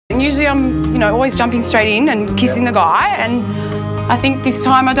and usually I'm, you know, always jumping straight in and kissing the guy, and I think this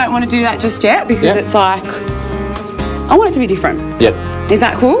time I don't want to do that just yet because it's like, I want it to be different. Yep. Is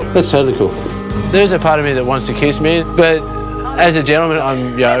that cool? That's totally cool. There's a part of me that wants to kiss me, but as a gentleman,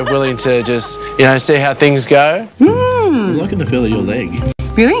 I'm willing to just, see how things go. I'm liking the feel of your leg.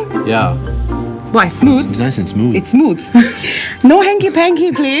 Really? Yeah. Why, smooth? It's nice and smooth. It's smooth. No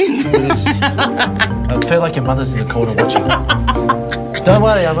hanky-panky, please. I feel like your mother's in the corner watching. Don't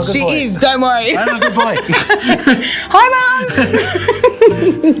worry, I'm a good boy. She is, don't worry. I'm a good boy. Hi, Mum.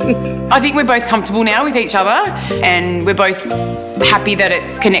 I think we're both comfortable now with each other, and we're both happy that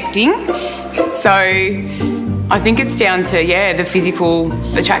it's connecting. So I think it's down to, the physical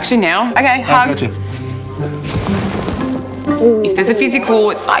attraction now. Okay, hug. Gotcha. If there's a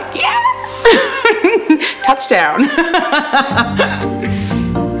physical, it's like, touchdown.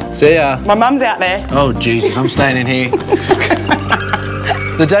 See ya. My mum's out there. Oh, Jesus, I'm staying in here.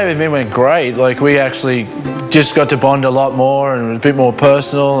 The day with me went great. Like, we actually just got to bond a lot more and it was a bit more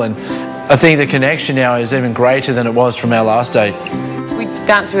personal, and I think the connection now is even greater than it was from our last date. We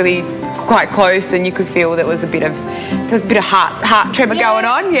danced really quite close, and you could feel there was a bit of heart tremor going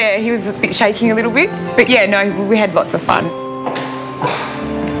on. Yeah, he was a bit shaking a little bit. But yeah, no, we had lots of fun.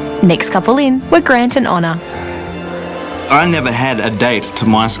 Next couple in were Grant and Honor. I never had a date to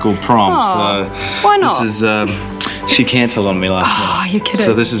my school prom, so why not? This is she cancelled on me last night. Oh, you're kidding.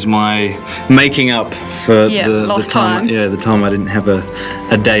 So this is my making up for the time. Yeah, the time I didn't have a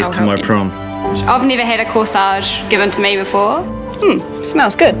date to my prom. I've never had a corsage given to me before.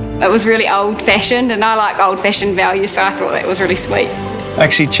 Smells good. It was really old-fashioned, and I like old-fashioned values, so I thought that was really sweet.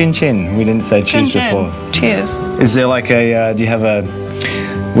 Actually, chin chin. We didn't say cheers before. Cheers. Is there like a? Do you have a?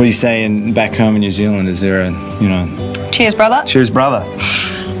 What do you say back home in New Zealand? Is there a? Cheers, brother. Cheers, brother.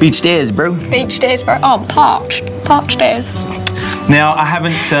 Beach stairs, bro. Beach days, bro. Oh, parched days. Now, I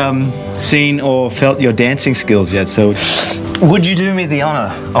haven't seen or felt your dancing skills yet, so would you do me the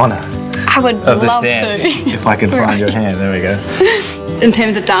honor I would of this love dance? to. If I can find your hand, there we go. In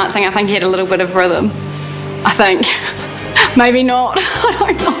terms of dancing, I think he had a little bit of rhythm. I think. Maybe not. I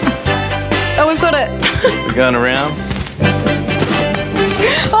don't know. Oh, we've got it. We're going around.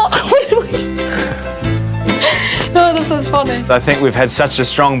 Oh, this was funny. I think we've had such a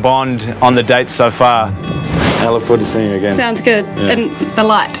strong bond on the date so far. I look forward to seeing you again. Sounds good. Yeah. In the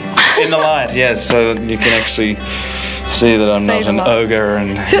light. In the light, yes, so that you can actually see that I'm not an ogre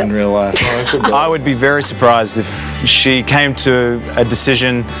in real life. I would be very surprised if she came to a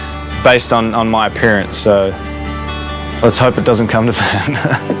decision based on my appearance, so let's hope it doesn't come to that.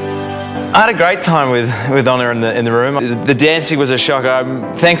 I had a great time with Honor in the room. The dancing was a shock.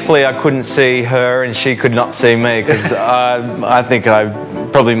 Thankfully, I couldn't see her and she could not see me, because I think I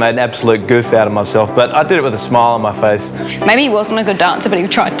probably made an absolute goof out of myself, but I did it with a smile on my face. Maybe he wasn't a good dancer, but he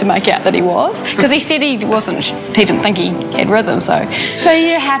tried to make out that he was, because he said he didn't think he had rhythm, so. So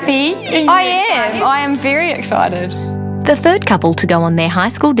you're happy? I am very excited. The third couple to go on their high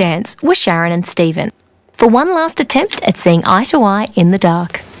school dance were Sharon and Stephen, for one last attempt at seeing eye to eye in the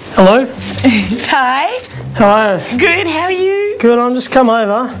dark. Hello. Hi. How are you? Good, how are you? Good, I'm just come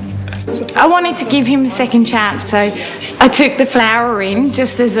over. I wanted to give him a second chance, so I took the flower in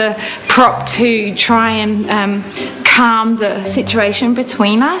just as a prop to try and calm the situation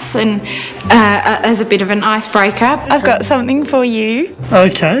between us, and as a bit of an icebreaker. I've got something for you.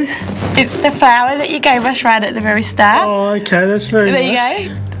 Okay. It's the flower that you gave us right at the very start. Oh, okay, that's very nice. There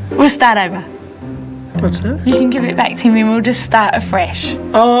you go. We'll start over. What's that? You can give it back to me and we'll just start afresh.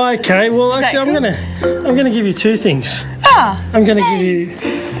 Oh, okay. Well, actually, cool? I'm gonna give you two things. Ah. I'm gonna give you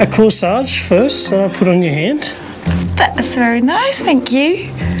a corsage first that I put on your hand. That's very nice, thank you.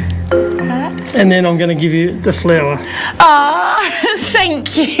 And then I'm gonna give you the flower. Ah,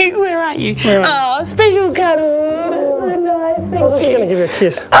 thank you. Where are you? Oh, special cuddle. That's so nice. Thank you. I'm gonna give you a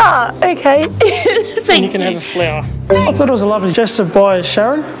kiss. Ah, okay. Thank And you can have a flower. I thought it was a lovely gesture by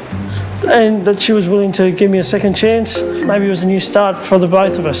Sharon, and that she was willing to give me a second chance. Maybe it was a new start for the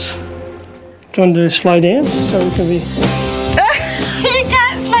both of us. Do you want to do a slow dance so we can be... You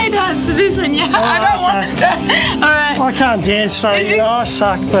can't slow dance to this one, yeah? I don't want that. All right. I can't dance, so I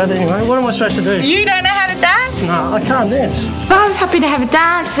suck, but anyway, what am I supposed to do? You don't know how to dance? No, I can't dance. But I was happy to have a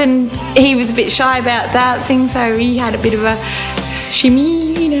dance, and he was a bit shy about dancing, so he had a bit of a shimmy,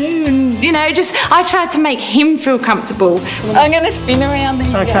 and just I tried to make him feel comfortable. I'm going to spin around. There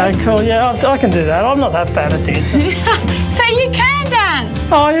you Okay, go. cool. Yeah, I can do that. I'm not that bad at dancing. So you can dance?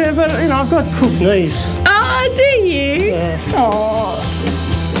 Oh, yeah, but, I've got crooked knees. Oh, do you? Yeah. Oh.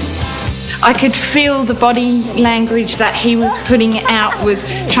 I could feel the body language that he was putting out was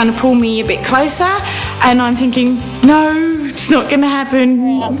trying to pull me a bit closer, and I'm thinking, no, it's not going to happen.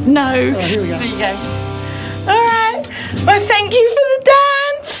 No. Oh, here we go. There you go. All right. Well, thank you for the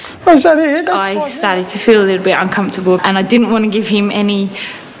dance. Oh, is that it? That's I fine. started to feel a little bit uncomfortable, and I didn't want to give him any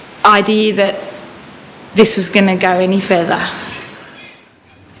idea that this was going to go any further.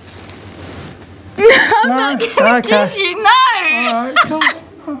 I'm not going to kiss you, no! All right, cool.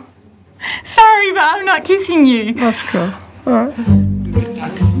 Sorry, but I'm not kissing you. That's cool. All right.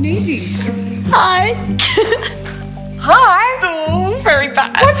 Hi. Hi. Oh, very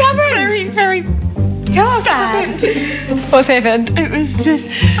bad. What's happened? Very, very Tell us bad. What's happened? It was just...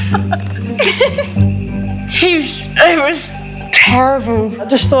 it was terrible. I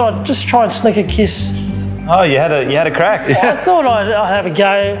just thought I'd just try and sneak a kiss. Oh, you had a crack. I thought I'd have a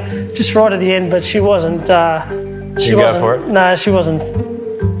go, just right at the end, but she wasn't. She You go wasn't. for it? No, she wasn't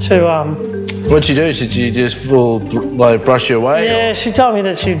too. What'd she do? Did she just brush you away? Yeah, she told me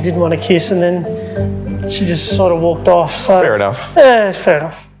that she didn't want to kiss, and then she just sort of walked off. So Fair enough. yeah, it's fair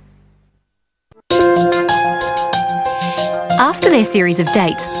enough. After their series of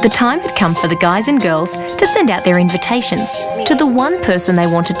dates, the time had come for the guys and girls to send out their invitations to the one person they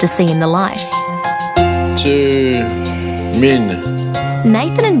wanted to see in the light. To Min.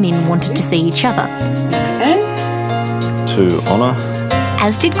 Nathan and Min wanted to see each other, To Honor.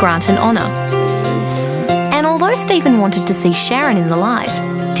 as did Grant and Honor. And although Stephen wanted to see Sharon in the light,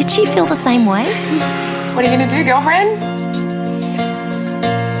 did she feel the same way? What are you going to do, girlfriend?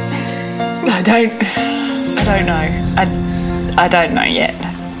 I don't know. I don't know yet.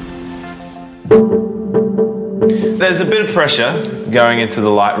 There's a bit of pressure going into the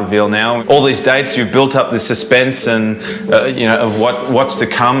light reveal now. All these dates, you've built up this suspense and of what's to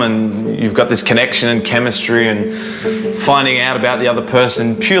come, and you've got this connection and chemistry and finding out about the other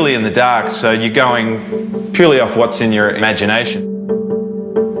person purely in the dark. So you're going purely off what's in your imagination.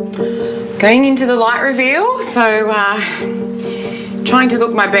 Going into the light reveal, so trying to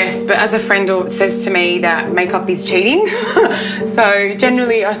look my best, but as a friend says to me that makeup is cheating. So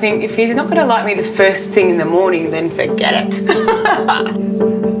generally I think if he's not going to like me the first thing in the morning, then forget it.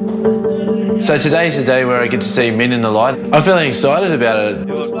 So today's the day where I get to see Min in the light. I'm feeling excited about it.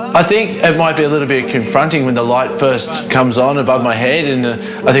 I think it might be a little bit confronting when the light first comes on above my head, and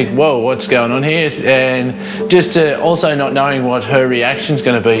I think, whoa, what's going on here? And just also not knowing what her reaction's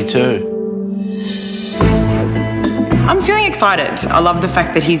going to be too. I'm feeling excited. I love the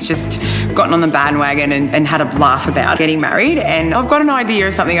fact that he's just gotten on the bandwagon and had a laugh about getting married, and I've got an idea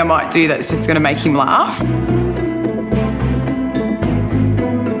of something I might do that's just going to make him laugh.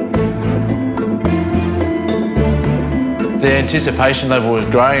 The anticipation level was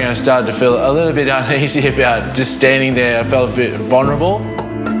growing, and I started to feel a little bit uneasy about just standing there. I felt a bit vulnerable.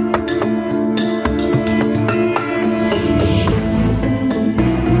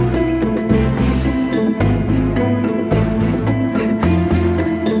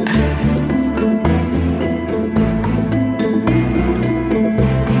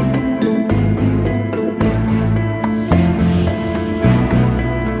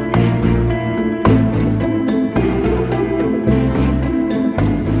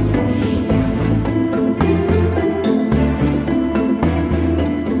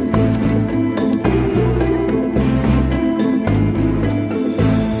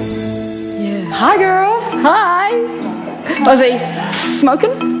 Hi, girls. Hi. Was he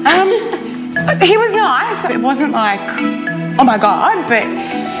smoking? He was nice. It wasn't like, oh my God, but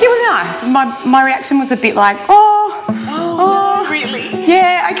he was nice. My reaction was a bit like, oh, Really?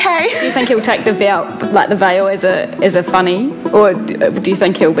 yeah, okay. Do you think he'll take the veil as a funny, or do you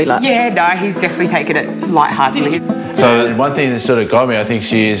think he'll be like? Yeah, no, he's definitely taken it lightheartedly. So one thing that sort of got me, I think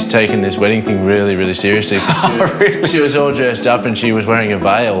she is taking this wedding thing really, really seriously. She was all dressed up and she was wearing a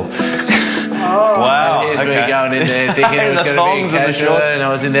veil. Wow. Here's me Okay. going in there thinking it was The going to thongs be and the casual, shorts. and I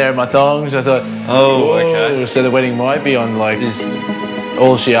was in there in my thongs. I thought, Oh, okay. so the wedding might be on, like, is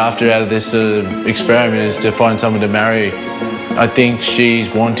all she after out of this sort of experiment is to find someone to marry. I think she's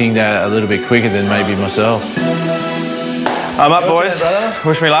wanting that a little bit quicker than maybe myself. I'm up, Your boys. turn, brother.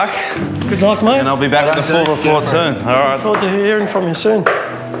 Wish me luck, Good luck, mate. and I'll be back with a full report soon. All right. Look forward to hearing from you soon.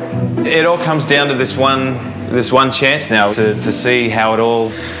 It all comes down to this one chance now to see how it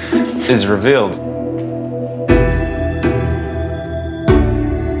all is revealed.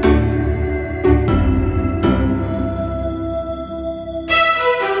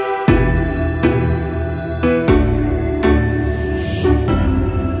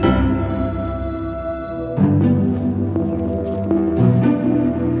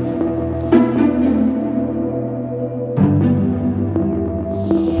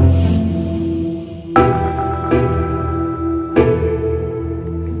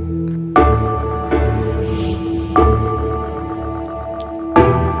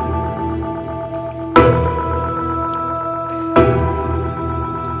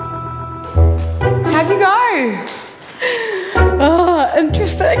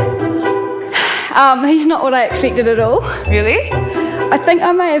 interesting. He's not what I expected at all. Really? I think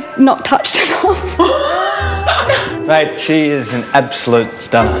I may have not touched enough. Mate, she is an absolute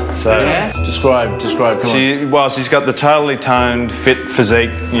stunner. So Yeah? Describe, come on. Well, she's got the totally toned, fit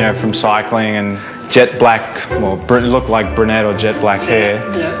physique, you know, from cycling, and jet black, well, look like brunette or jet black hair,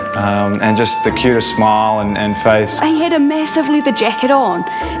 and just the cutest smile and face. He had a massive leather jacket on,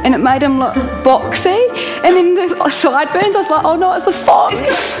 and it made him look boxy. And then the sideburns, I was like, oh no, it's the font. It's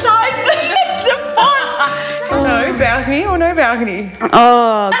got sideburns, the font. So, balcony or no balcony?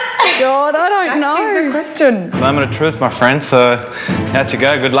 Oh, God, I don't know. That is the question. Moment of truth, my friend, so out you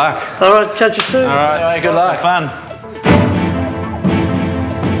go, good luck. All right, catch you soon. All right, Good luck. Have fun.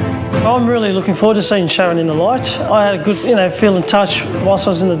 I'm really looking forward to seeing Sharon in the light. I had a good, feel in touch whilst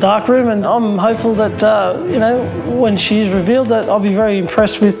I was in the dark room, and I'm hopeful that, when she is revealed, that I'll be very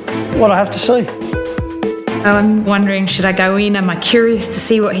impressed with what I have to see. I'm wondering, should I go in? Am I curious to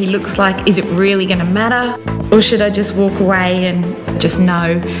see what he looks like? Is it really going to matter? Or should I just walk away and just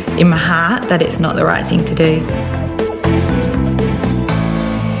know in my heart that it's not the right thing to do?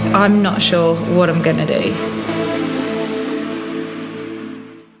 I'm not sure what I'm going to do.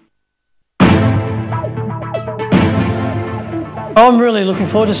 I'm really looking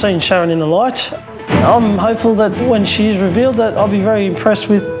forward to seeing Sharon in the light. I'm hopeful that when she is revealed, that I'll be very impressed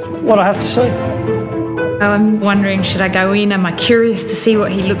with what I have to see. I'm wondering, should I go in? Am I curious to see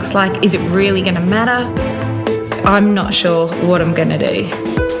what he looks like? Is it really going to matter? I'm not sure what I'm going to do.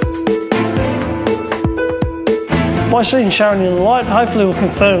 By seeing Sharon in the light, hopefully will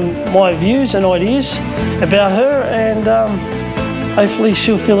confirm my views and ideas about her, and hopefully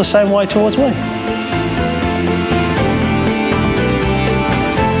she'll feel the same way towards me.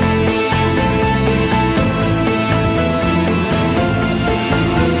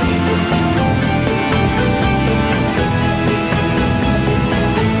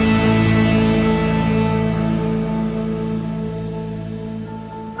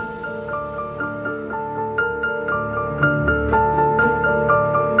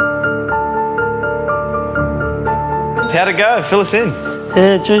 How'd it go? Fill us in.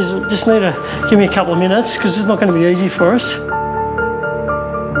 Yeah, geez, just need to give me a couple of minutes because it's not going to be easy for us.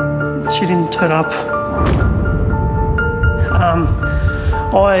 She didn't turn up.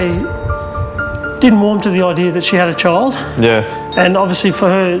 I didn't warm to the idea that she had a child. Yeah. And obviously for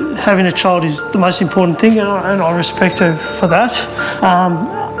her, having a child is the most important thing, and I respect her for that.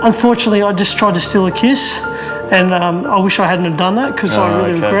 Unfortunately, I just tried to steal a kiss, and I wish I hadn't have done that because I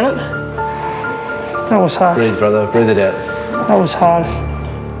really regret it. That was hard. Breathe, brother. Breathe it out. That was hard.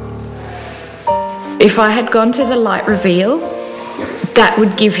 If I had gone to the light reveal, that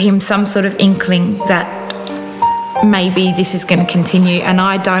would give him some sort of inkling that maybe this is going to continue, and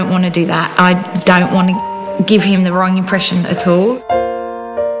I don't want to do that. I don't want to give him the wrong impression at all.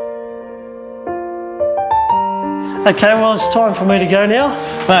 Okay, well, it's time for me to go now.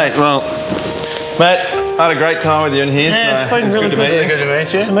 Mate, I had a great time with you in here. Yeah, so it's been really Good to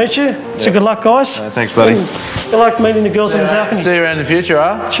meet you. to meet you. So good luck, guys. Thanks, buddy. Good luck meeting the girls on the balcony. See you around in the future,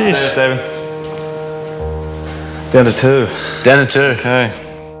 huh? Cheers. Thanks, David. Down to 2. Down to 2. Okay.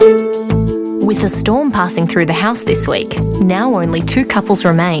 With a storm passing through the house this week, now only 2 couples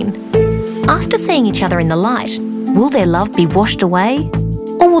remain. After seeing each other in the light, will their love be washed away?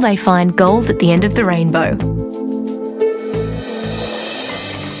 Or will they find gold at the end of the rainbow?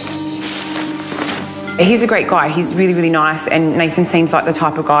 He's a great guy. He's really, really nice, and Nathan seems like the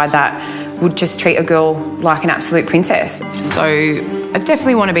type of guy that would just treat a girl like an absolute princess. So I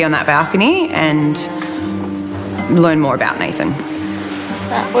definitely want to be on that balcony and learn more about Nathan.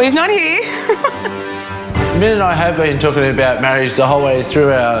 Well, he's not here. Min and I have been talking about marriage the whole way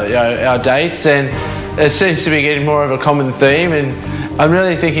through our dates, and it seems to be getting more of a common theme, and I'm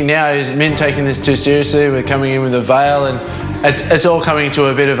really thinking now, is Min taking this too seriously? We're coming in with a veil, and it's all coming to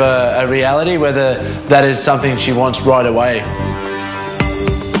a bit of a reality, whether that is something she wants right away.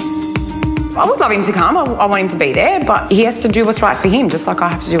 I would love him to come. I want him to be there, but he has to do what's right for him, just like I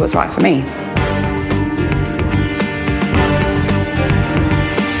have to do what's right for me.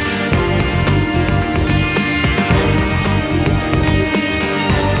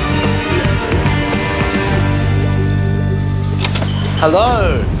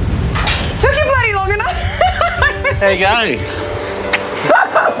 Hello. Took you bloody long enough. How you going?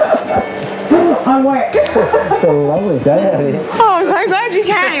 I'm wet. It's a lovely day out here. Oh, I'm so glad you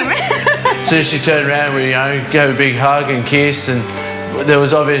came. As soon as she turned around, we gave a big hug and kiss, and there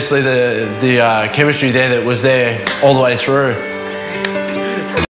was obviously the chemistry there that was there all the way through.